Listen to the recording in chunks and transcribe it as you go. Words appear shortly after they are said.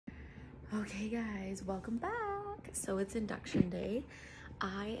Okay guys, welcome back. So it's induction day.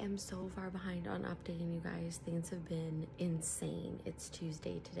 I am so far behind on updating you guys. Things have been insane. It's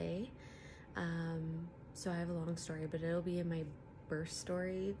Tuesday today. So I have a long story, but it'll be in my birth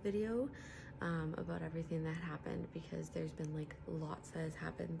story video about everything that happened, because there's been like lots that has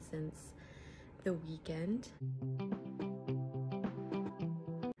happened since the weekend.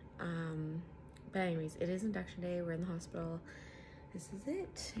 But anyways, it is induction day. We're in the hospital. This is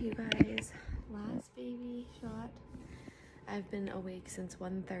it, you guys. Last baby shot. I've been awake since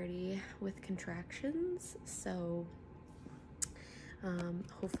 1:30 with contractions, so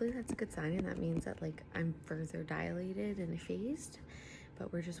hopefully that's a good sign, and that means that like I'm further dilated and phased.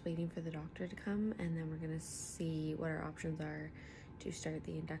 But we're just waiting for the doctor to come, and then we're gonna see what our options are to start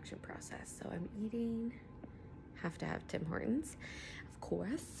the induction process. So I'm eating, have to have Tim Hortons, of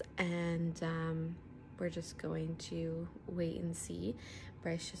course, and we're just going to wait and see.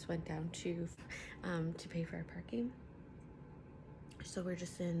 Bryce just went down to pay for our parking. So we're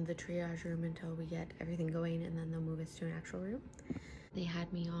just in the triage room until we get everything going, and then they'll move us to an actual room. They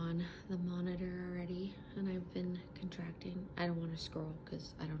had me on the monitor already, and I've been contracting. I don't want to scroll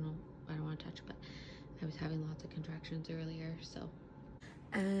because I don't want to touch, but I was having lots of contractions earlier, so.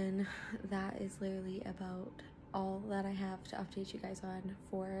 And that is literally about all that I have to update you guys on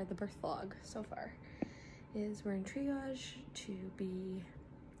for the birth vlog so far. Is we're in triage to be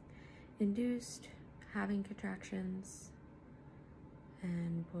induced, having contractions,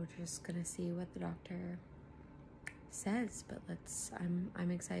 and we're just gonna see what the doctor says. But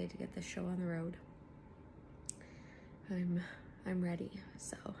I'm excited to get this show on the road. I'm ready,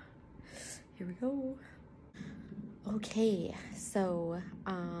 so here we go. Okay, so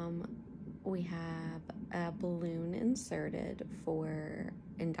we have a balloon inserted for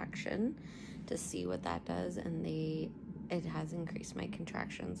induction to see what that does, and it has increased my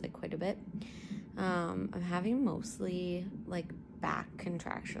contractions like quite a bit. I'm having mostly like back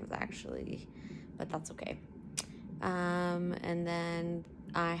contractions actually, but that's okay. And then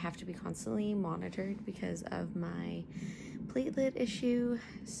I have to be constantly monitored because of my platelet issue,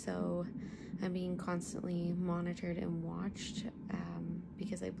 so I'm being constantly monitored and watched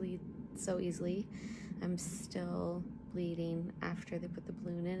because I bleed so easily. I'm still bleeding after they put the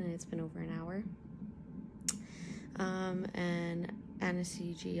balloon in, and it's been over an hour. An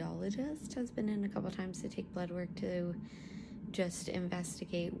anesthesiologist has been in a couple times to take blood work to just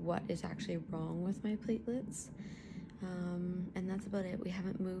investigate what is actually wrong with my platelets. And that's about it. We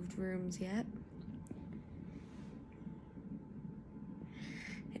haven't moved rooms yet.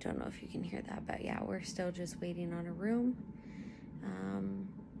 I don't know if you can hear that, but yeah, we're still just waiting on a room.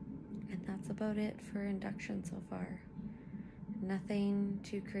 And that's about it for induction so far. Nothing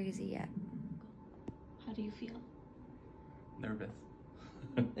too crazy yet. How do you feel? Nervous.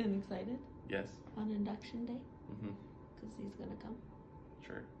 And excited? Yes. On induction day? Mm-hmm. Because he's gonna come?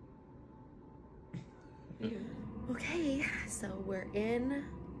 Sure. Okay, so we're in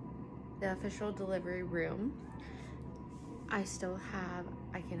the official delivery room. I still have,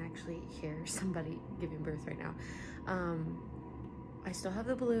 I can actually hear somebody giving birth right now. I still have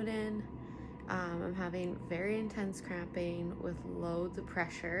the balloon in. I'm having very intense cramping with loads of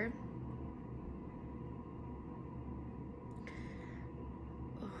pressure.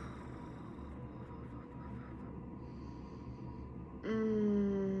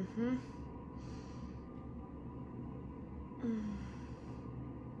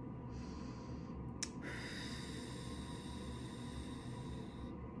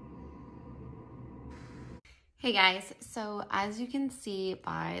 Hey guys, so as you can see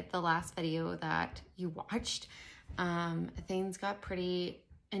by the last video that you watched, things got pretty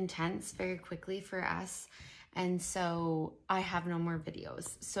intense very quickly for us, and so I have no more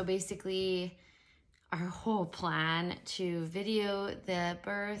videos. So basically our whole plan to video the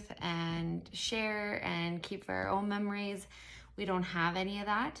birth and share and keep for our own memories, we don't have any of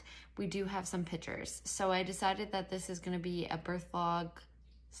that. We do have some pictures. So I decided that this is going to be a birth vlog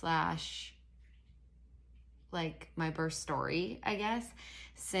slash like my birth story, I guess,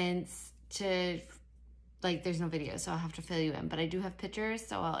 since there's no video, so I'll have to fill you in, but I do have pictures,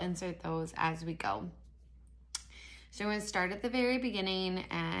 so I'll insert those as we go. So I'm going to start at the very beginning,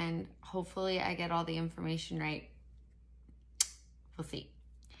 and hopefully I get all the information right. We'll see.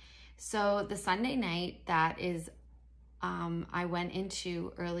 So the Sunday night, that is, I went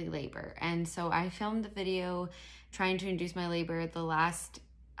into early labor, and so I filmed the video trying to induce my labor. The last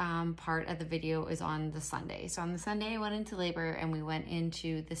part of the video is on the Sunday. So on the Sunday I went into labor, and we went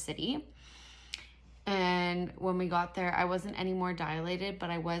into the city, And when we got there, I wasn't any more dilated, but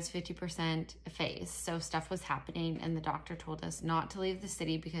I was 50% phased. So stuff was happening, and the doctor told us not to leave the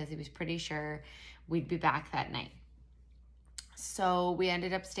city because he was pretty sure we'd be back that night. So we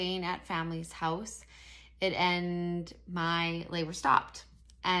ended up staying at family's house. My labor stopped.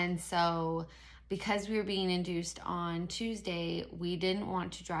 And so because we were being induced on Tuesday, we didn't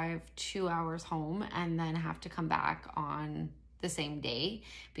want to drive 2 hours home and then have to come back on the same day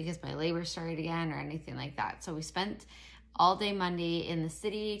because my labor started again or anything like that. So we spent all day Monday in the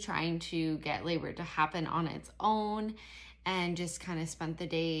city trying to get labor to happen on its own and just kind of spent the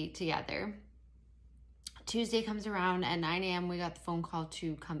day together. Tuesday comes around at 9 a.m. We got the phone call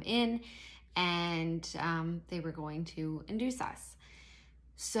to come in, and they were going to induce us.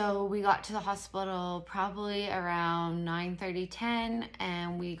 So we got to the hospital probably around 9:30, 10,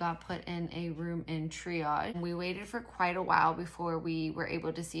 and we got put in a room in triage. We waited for quite a while before we were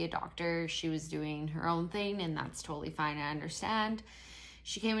able to see a doctor. She was doing her own thing, and that's totally fine, I understand.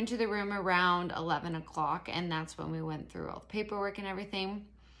 She came into the room around 11 o'clock, and that's when we went through all the paperwork and everything.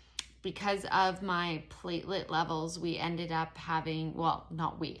 Because of my platelet levels, I ended up having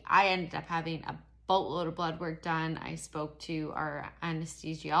a boatload of blood work done. I spoke to our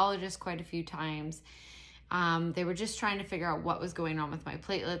anesthesiologist quite a few times. They were just trying to figure out what was going on with my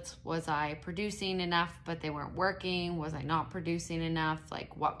platelets. Was I producing enough, but they weren't working? Was I not producing enough?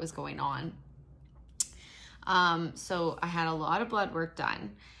 Like, what was going on? So I had a lot of blood work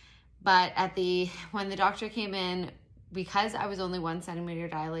done. But when the doctor came in, because I was only 1 centimeter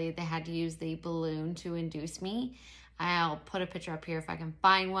dilated, they had to use the balloon to induce me. I'll put a picture up here if I can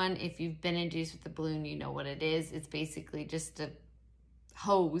find one. If you've been induced with the balloon, you know what it is. It's basically just a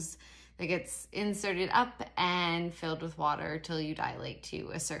hose that gets inserted up and filled with water till you dilate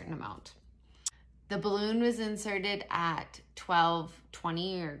to a certain amount. The balloon was inserted at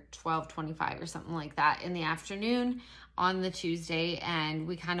 12:20 or 12:25 or something like that in the afternoon on the Tuesday, and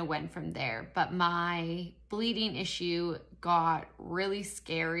we kind of went from there. But my bleeding issue got really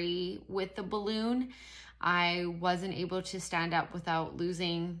scary with the balloon. I wasn't able to stand up without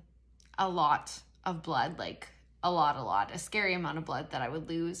losing a lot of blood, like a scary amount of blood that I would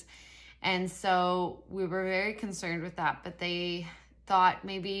lose. And so we were very concerned with that, but they thought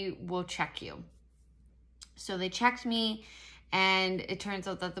maybe we'll check you. So they checked me, and it turns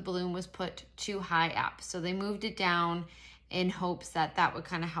out that the balloon was put too high up. So they moved it down in hopes that that would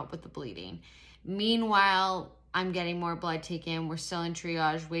kind of help with the bleeding. Meanwhile, I'm getting more blood taken. We're still in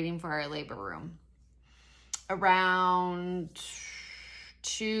triage waiting for our labor room. Around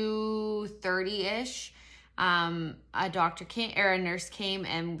 2:30-ish, a nurse came,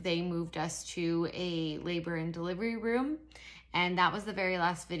 and they moved us to a labor and delivery room. And that was the very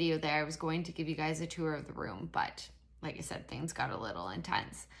last video there. I was going to give you guys a tour of the room, but like I said, things got a little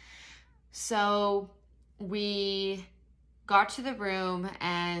intense. So we got to the room,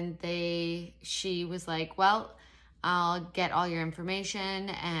 and she was like, well, I'll get all your information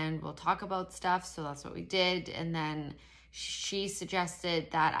and we'll talk about stuff. So that's what we did. And then she suggested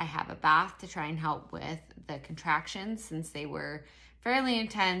that I have a bath to try and help with the contractions since they were fairly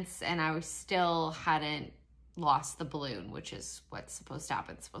intense and I still hadn't lost the balloon, which is what's supposed to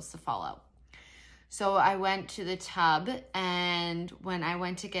happen. It's supposed to fall out. So I went to the tub, and when I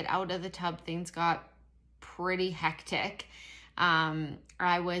went to get out of the tub, things got pretty hectic.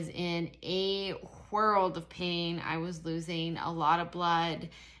 I was in a world of pain. I was losing a lot of blood.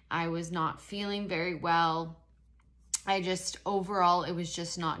 I was not feeling very well. Overall, it was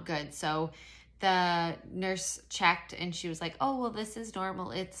just not good. So the nurse checked, and she was like, oh, well, this is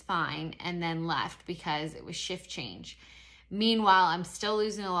normal. It's fine. And then left because it was shift change. Meanwhile, I'm still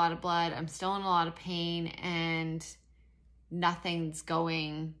losing a lot of blood. I'm still in a lot of pain, and nothing's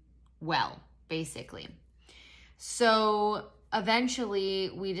going well, basically. So eventually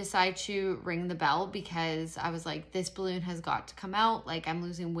we decide to ring the bell because I was like, this balloon has got to come out. Like, I'm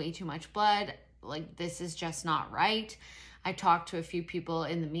losing way too much blood. Like, this is just not right. I talked to a few people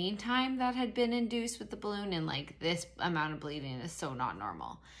in the meantime that had been induced with the balloon, and like, this amount of bleeding is so not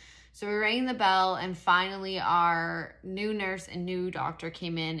normal. So we rang the bell, and finally our new nurse and new doctor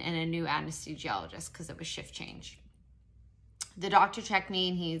came in, and a new anesthesiologist because it was shift change. The doctor checked me,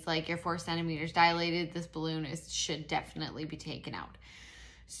 and he's like, you're 4 centimeters dilated. This balloon should definitely be taken out.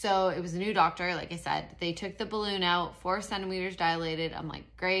 So it was a new doctor. Like I said, they took the balloon out, 4 centimeters dilated. I'm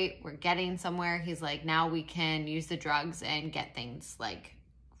like, great, we're getting somewhere. He's like, now we can use the drugs and get things, like,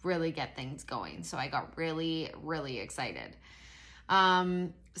 really get things going. So I got really, really excited.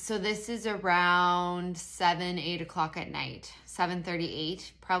 So this is around 7, 8 o'clock at night,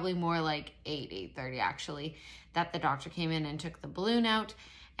 7:38, probably more like 8:30 actually, that the doctor came in and took the balloon out.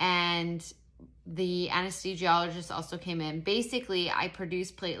 And the anesthesiologist also came in. Basically, I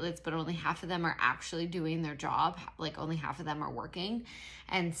produce platelets, but only half of them are actually doing their job. Like only half of them are working.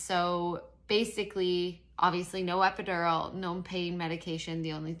 And so basically, obviously no epidural, no pain medication.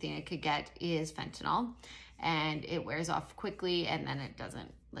 The only thing I could get is fentanyl, and it wears off quickly and then it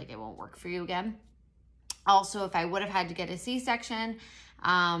doesn't, like it won't work for you again. Also, if I would have had to get a C-section,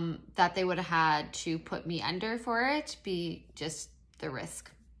 that they would have had to put me under for it, be just the risk.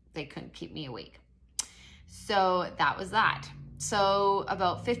 They couldn't keep me awake. So that was that. So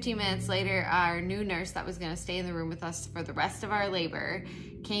about 15 minutes later, our new nurse that was going to stay in the room with us for the rest of our labor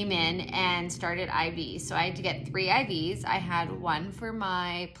came in and started IVs. So I had to get 3 IVs. I had one for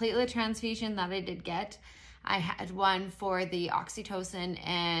my platelet transfusion that I did get. I had one for the oxytocin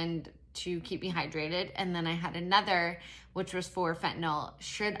and to keep me hydrated. And then I had another, which was for fentanyl,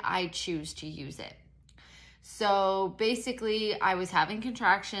 should I choose to use it. So basically I was having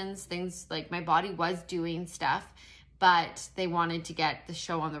contractions, things like my body was doing stuff, but they wanted to get the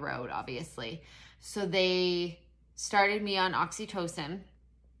show on the road, obviously. So they started me on oxytocin.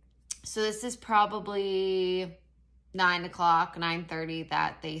 So this is probably 9 o'clock, 9:30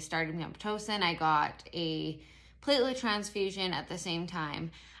 that they started me on Pitocin. I got a platelet transfusion at the same time.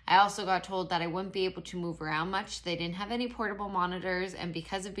 I also got told that I wouldn't be able to move around much. They didn't have any portable monitors, and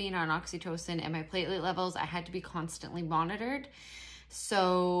because of being on oxytocin and my platelet levels, I had to be constantly monitored.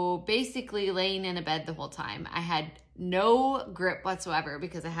 So basically laying in a bed the whole time. I had no grip whatsoever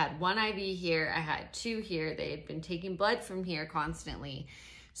because I had 1 IV here, I had 2 here. They had been taking blood from here constantly.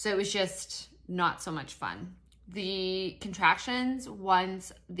 So it was just not so much fun. The contractions,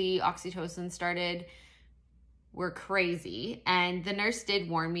 once the oxytocin started, were crazy. And the nurse did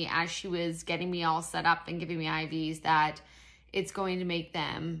warn me as she was getting me all set up and giving me IVs that it's going to make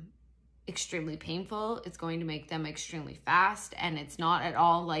them extremely painful. It's going to make them extremely fast. And it's not at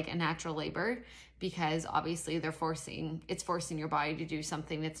all like a natural labor because obviously it's forcing your body to do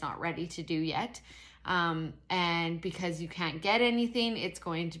something it's not ready to do yet. And because you can't get anything, it's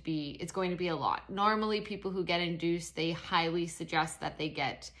going to be a lot. Normally people who get induced, they highly suggest that they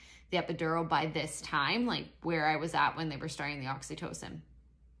get the epidural by this time, like where I was at when they were starting the oxytocin.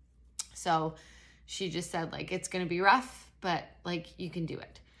 So she just said like, it's going to be rough, but like you can do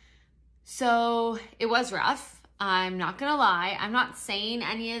it. So it was rough. I'm not going to lie. I'm not saying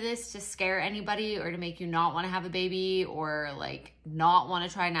any of this to scare anybody or to make you not want to have a baby or like not want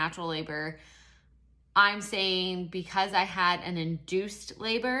to try natural labor. I'm saying because I had an induced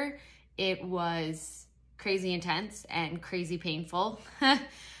labor, it was crazy intense and crazy painful.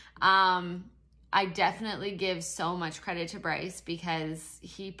 I definitely give so much credit to Bryce because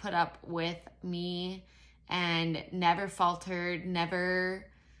he put up with me and never faltered, never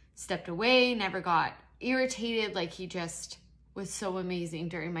stepped away, never got irritated. Like he just was so amazing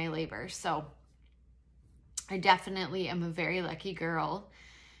during my labor. So I definitely am a very lucky girl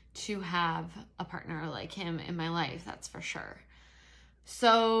to have a partner like him in my life, that's for sure.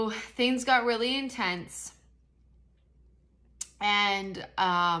 So things got really intense. And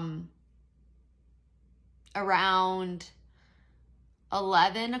around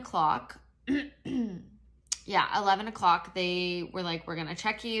 11 o'clock, 11 o'clock, they were like, we're going to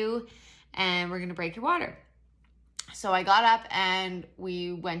check you and we're going to break your water. So I got up and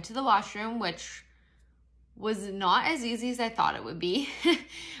we went to the washroom, which was not as easy as I thought it would be,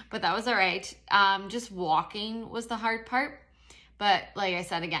 but that was all right. Just walking was the hard part. But like I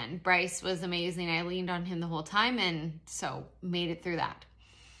said, again, Bryce was amazing. I leaned on him the whole time and so made it through that.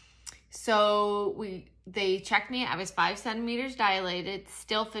 So they checked me. I was 5 centimeters dilated,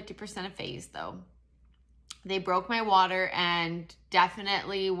 still 50% of phase though. They broke my water, and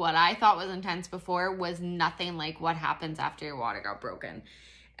definitely what I thought was intense before was nothing like what happens after your water got broken.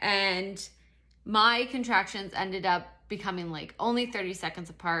 And my contractions ended up becoming like only 30 seconds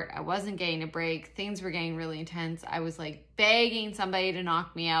apart. I wasn't getting a break. Things were getting really intense. I was like begging somebody to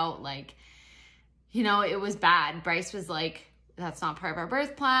knock me out. Like, you know, it was bad. Bryce was like, that's not part of our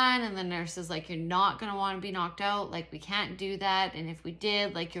birth plan. And the nurse is like, you're not going to want to be knocked out. Like, we can't do that. And if we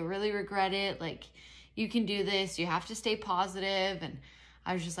did, like, you'll really regret it. Like, you can do this. You have to stay positive. And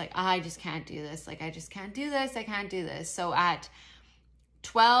I was just like, I just can't do this. Like, I just can't do this. I can't do this. So at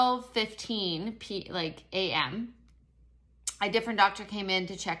 12:15 a.m., a different doctor came in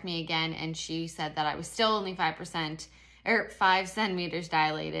to check me again, and she said that I was still only 5 centimeters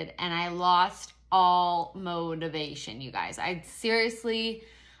dilated, and I lost all motivation, you guys. I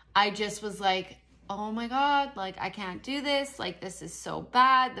just was like, oh my God, like I can't do this. Like this is so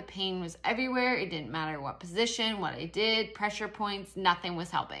bad. The pain was everywhere. It didn't matter what position, what I did, pressure points, nothing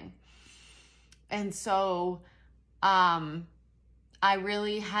was helping. And so, I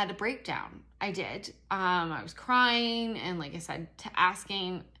really had a breakdown. I did. I was crying and, like I said,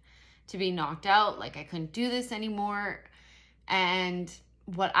 asking to be knocked out. Like, I couldn't do this anymore. And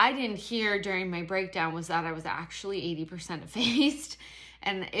what I didn't hear during my breakdown was that I was actually 80% effaced.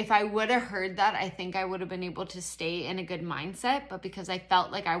 And if I would have heard that, I think I would have been able to stay in a good mindset. But because I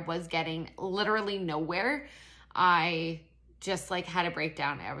felt like I was getting literally nowhere, I just like had a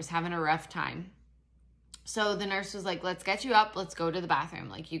breakdown. I was having a rough time. So the nurse was like, let's get you up. Let's go to the bathroom.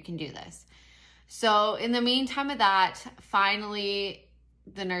 Like, you can do this. So in the meantime of that, finally,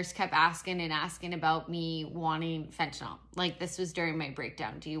 the nurse kept asking and asking about me wanting fentanyl. Like, this was during my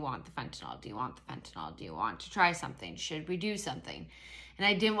breakdown. Do you want the fentanyl? Do you want the fentanyl? Do you want to try something? Should we do something? And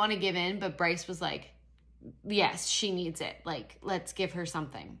I didn't want to give in, but Bryce was like, yes, she needs it. Like, let's give her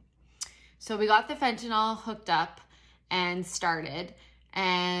something. So we got the fentanyl hooked up and started,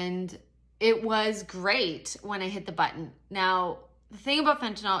 and it was great when I hit the button. Now, the thing about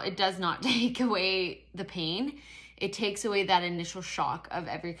fentanyl, it does not take away the pain. It takes away that initial shock of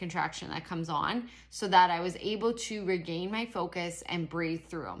every contraction that comes on, so that I was able to regain my focus and breathe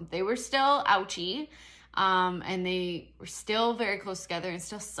through them. They were still ouchy, and they were still very close together and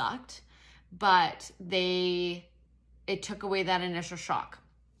still sucked, but it took away that initial shock.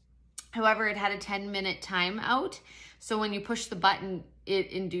 However, it had a 10-minute timeout. So when you push the button,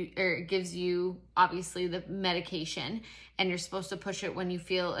 it gives you obviously the medication, and you're supposed to push it when you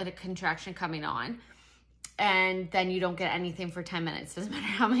feel a contraction coming on. And then you don't get anything for 10 minutes. Doesn't matter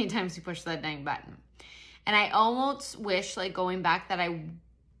how many times you push that dang button. And I almost wish, like, going back, that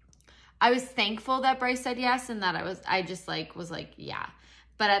I was thankful that Bryce said yes, and that I just was like, yeah.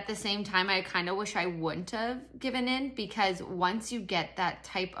 But at the same time, I kind of wish I wouldn't have given in, because once you get that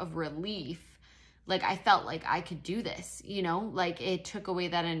type of relief, like, I felt like I could do this, you know, like, it took away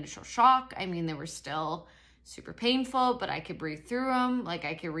that initial shock. I mean, they were still super painful, but I could breathe through them. Like,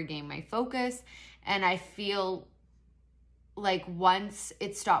 I could regain my focus. And I feel like once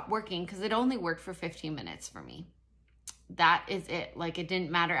it stopped working, because it only worked for 15 minutes for me. That is it. Like, it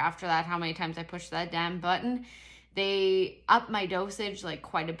didn't matter after that how many times I pushed that damn button. They upped my dosage like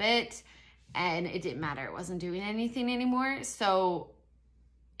quite a bit, and it didn't matter. It wasn't doing anything anymore. So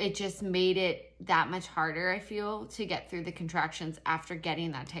it just made it that much harder, I feel, to get through the contractions after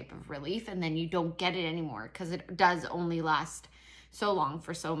getting that type of relief. And then you don't get it anymore, because it does only last so long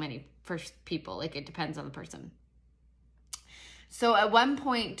for so many people. Like, it depends on the person. So at one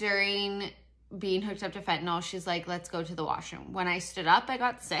point during being hooked up to fentanyl, she's like, let's go to the washroom. When I stood up, I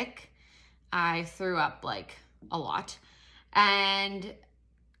got sick. I threw up like a lot. And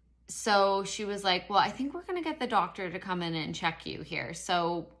so she was like, well, I think we're going to get the doctor to come in and check you here.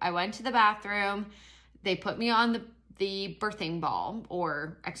 So I went to the bathroom. They put me on the birthing ball,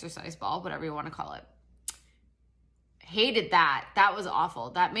 or exercise ball, whatever you want to call it. Hated that. That was awful.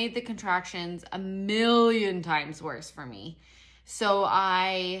 That made the contractions a million times worse for me. So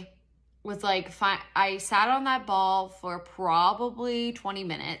I was like, fine. I sat on that ball for probably 20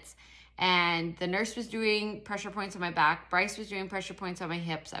 minutes, and the nurse was doing pressure points on my back. Bryce was doing pressure points on my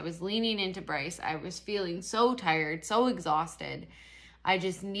hips. I was leaning into Bryce. I was feeling so tired, so exhausted. I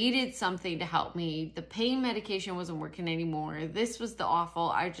just needed something to help me. The pain medication wasn't working anymore. This was the awful.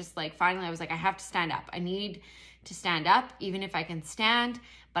 I just like, finally, I was like, I have to stand up. I need to stand up, even if I can stand,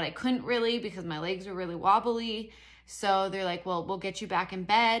 but I couldn't really, because my legs were really wobbly. So they're like, well, we'll get you back in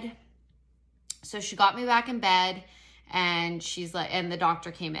bed. So she got me back in bed, and she's like, and the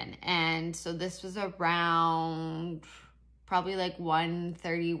doctor came in. And so this was around probably like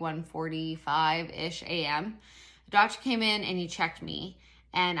 1:30, 1:45-ish a.m. The doctor came in and he checked me,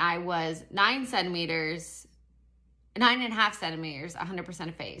 and I was 9.5 centimeters, 100%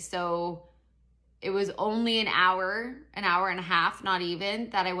 effaced. So it was only an hour and a half, not even,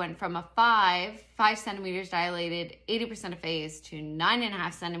 that I went from a 5 centimeters dilated, 80% effaced, to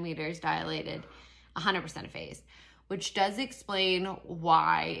 9.5 centimeters dilated, 100% effaced, which does explain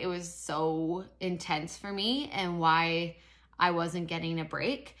why it was so intense for me and why I wasn't getting a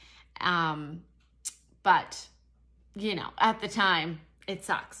break. But, you know, at the time, it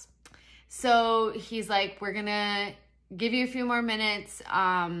sucks. So he's like, we're going to give you a few more minutes,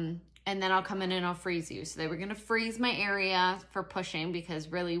 and then I'll come in and I'll freeze you. So they were going to freeze my area for pushing, because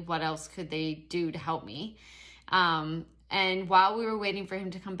really what else could they do to help me? And while we were waiting for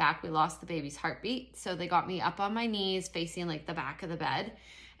him to come back, we lost the baby's heartbeat. So they got me up on my knees facing like the back of the bed.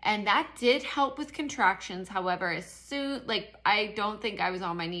 And that did help with contractions. However, as soon, like, I don't think I was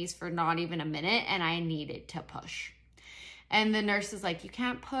on my knees for not even a minute, and I needed to push. And the nurse is like, you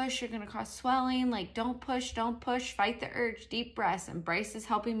can't push, you're going to cause swelling. Like, don't push, fight the urge, deep breaths. And Bryce is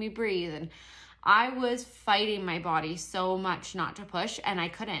helping me breathe. And I was fighting my body so much not to push, and I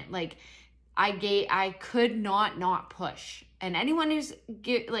couldn't. Like, I could not push. And anyone who's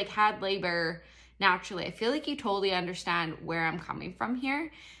had labor naturally, I feel like you totally understand where I'm coming from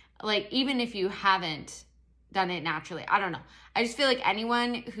here. Like, even if you haven't done it naturally, I don't know. I just feel like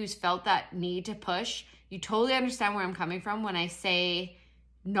anyone who's felt that need to push, you totally understand where I'm coming from when I say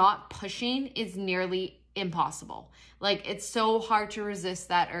not pushing is nearly impossible. Like, it's so hard to resist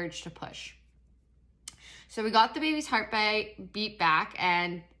that urge to push. So we got the baby's heart beat back,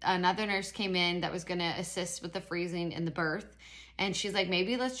 and another nurse came in that was going to assist with the freezing in the birth. And she's like,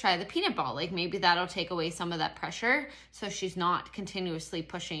 maybe let's try the peanut ball. Like, maybe that'll take away some of that pressure, so she's not continuously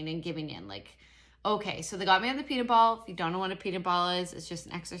pushing and giving in. Like, okay, so they got me on the peanut ball. If you don't know what a peanut ball is, it's just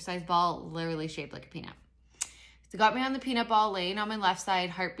an exercise ball, literally shaped like a peanut. They got me on the peanut ball, laying on my left side,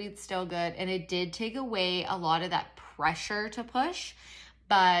 heartbeat's still good. And it did take away a lot of that pressure to push,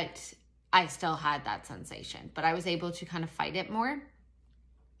 but I still had that sensation, but I was able to kind of fight it more.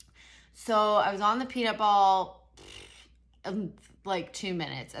 So I was on the peanut ball like 2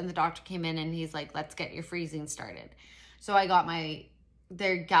 minutes, and the doctor came in and he's like, let's get your freezing started. So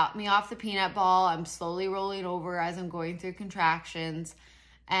they got me off the peanut ball. I'm slowly rolling over as I'm going through contractions,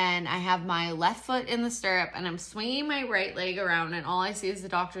 and I have my left foot in the stirrup, and I'm swinging my right leg around, and all I see is the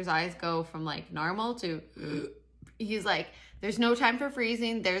doctor's eyes go from like normal to, he's like, there's no time for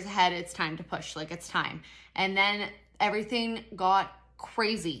freezing. There's a head. It's time to push. Like, it's time. And then everything got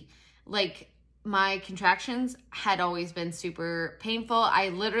crazy. Like, my contractions had always been super painful. I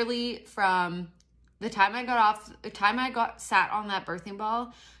literally, from the time I sat on that birthing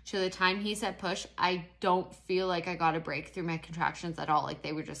ball to the time he said push, I don't feel like I got a break through my contractions at all. Like,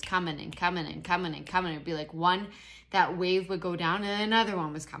 they were just coming and coming and coming and coming. It'd be like that wave would go down and another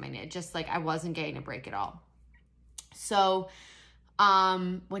one was coming. It just, like, I wasn't getting a break at all. So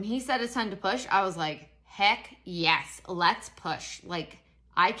when he said it's time to push, I was like, heck yes, let's push. Like,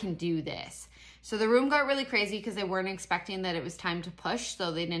 I can do this. So the room got really crazy because they weren't expecting that it was time to push.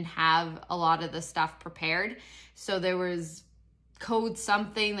 So they didn't have a lot of the stuff prepared. So there was code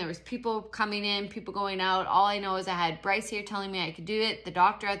something. There was people coming in, people going out. All I know is I had Bryce here telling me I could do it, the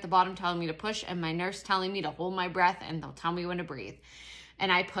doctor at the bottom telling me to push, and my nurse telling me to hold my breath and they'll tell me when to breathe.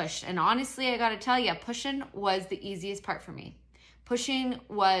 And I pushed. And honestly, I got to tell you, pushing was the easiest part for me. Pushing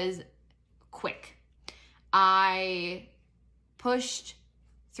was quick. I pushed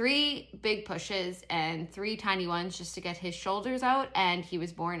 3 big pushes and 3 tiny ones just to get his shoulders out, and he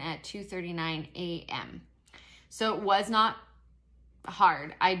was born at 2:39 a.m. So it was not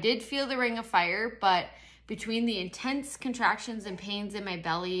hard. I did feel the ring of fire, but between the intense contractions and pains in my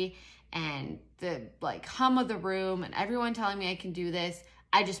belly and the like hum of the room and everyone telling me I can do this,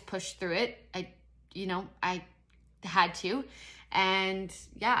 I just pushed through it. I had to. And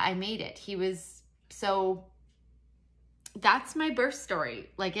yeah, I made it. That's my birth story.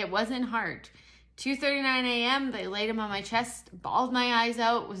 Like, it wasn't hard. 2:39 a.m., they laid him on my chest, bawled my eyes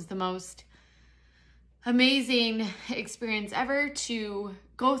out. It was the most amazing experience ever to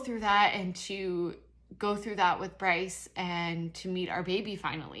go through that, and to go through that with Bryce, and to meet our baby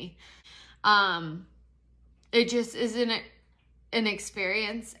finally. It just isn't an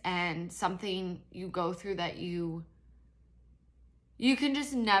experience and something you go through that you can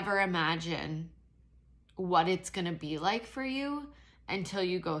just never imagine what it's going to be like for you until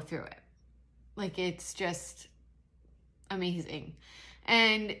you go through it. Like, it's just amazing.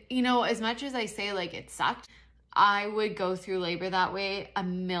 And, you know, as much as I say, like, it sucked, I would go through labor that way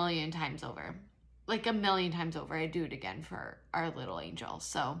 1,000,000 times over. Like, 1,000,000 times over. I'd do it again for our little angel.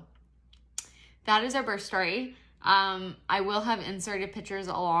 So that is our birth story. I will have inserted pictures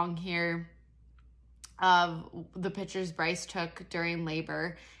along here of the pictures Bryce took during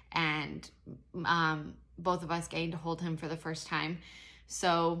labor, and both of us getting to hold him for the first time.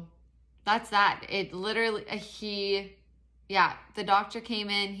 So that's that. It literally, the doctor came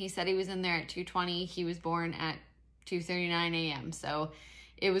in, he said he was in there at 2:20. He was born at 2:39 a.m. So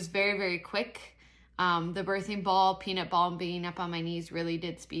it was very, very quick. The birthing ball, peanut ball, and being up on my knees really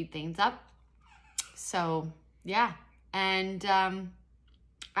did speed things up. So yeah. And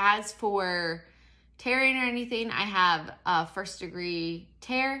as for tearing or anything, I have a 1st-degree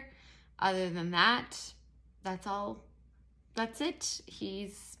tear. Other than that, that's all. That's it.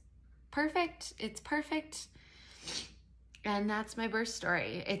 He's perfect. It's perfect. And that's my birth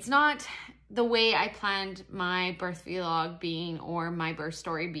story. It's not the way I planned my birth vlog being or my birth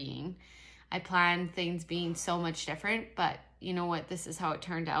story being. I planned things being so much different, but you know what? This is how it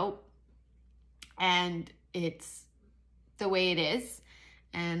turned out. And it's the way it is.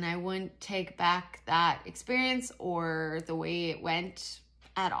 And I wouldn't take back that experience or the way it went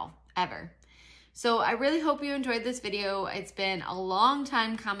at all, ever. So I really hope you enjoyed this video. It's been a long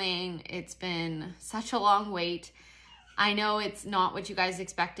time coming. It's been such a long wait. I know it's not what you guys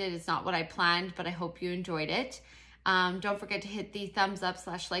expected. It's not what I planned, but I hope you enjoyed it. Don't forget to hit the thumbs up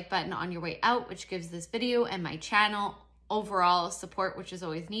 / like button on your way out, which gives this video and my channel overall support, which is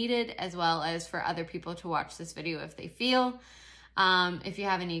always needed, as well as for other people to watch this video if they feel. If you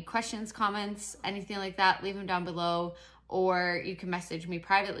have any questions, comments, anything like that, leave them down below, or you can message me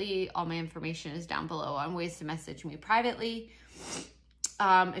privately. All my information is down below on ways to message me privately.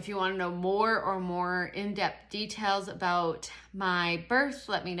 If you want to know more in-depth details about my birth,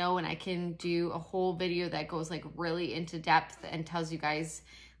 let me know and I can do a whole video that goes like really into depth and tells you guys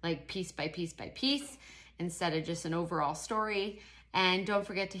like piece by piece by piece instead of just an overall story. And don't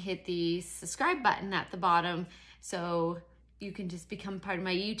forget to hit the subscribe button at the bottom so you can just become part of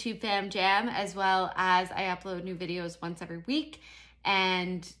my YouTube fam jam, as well as I upload new videos once every week.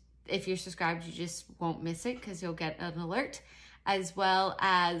 And if you're subscribed, you just won't miss it because you'll get an alert. As well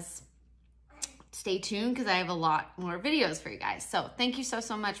as stay tuned because I have a lot more videos for you guys. So thank you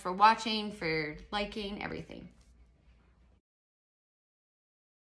so much for watching, for liking, everything.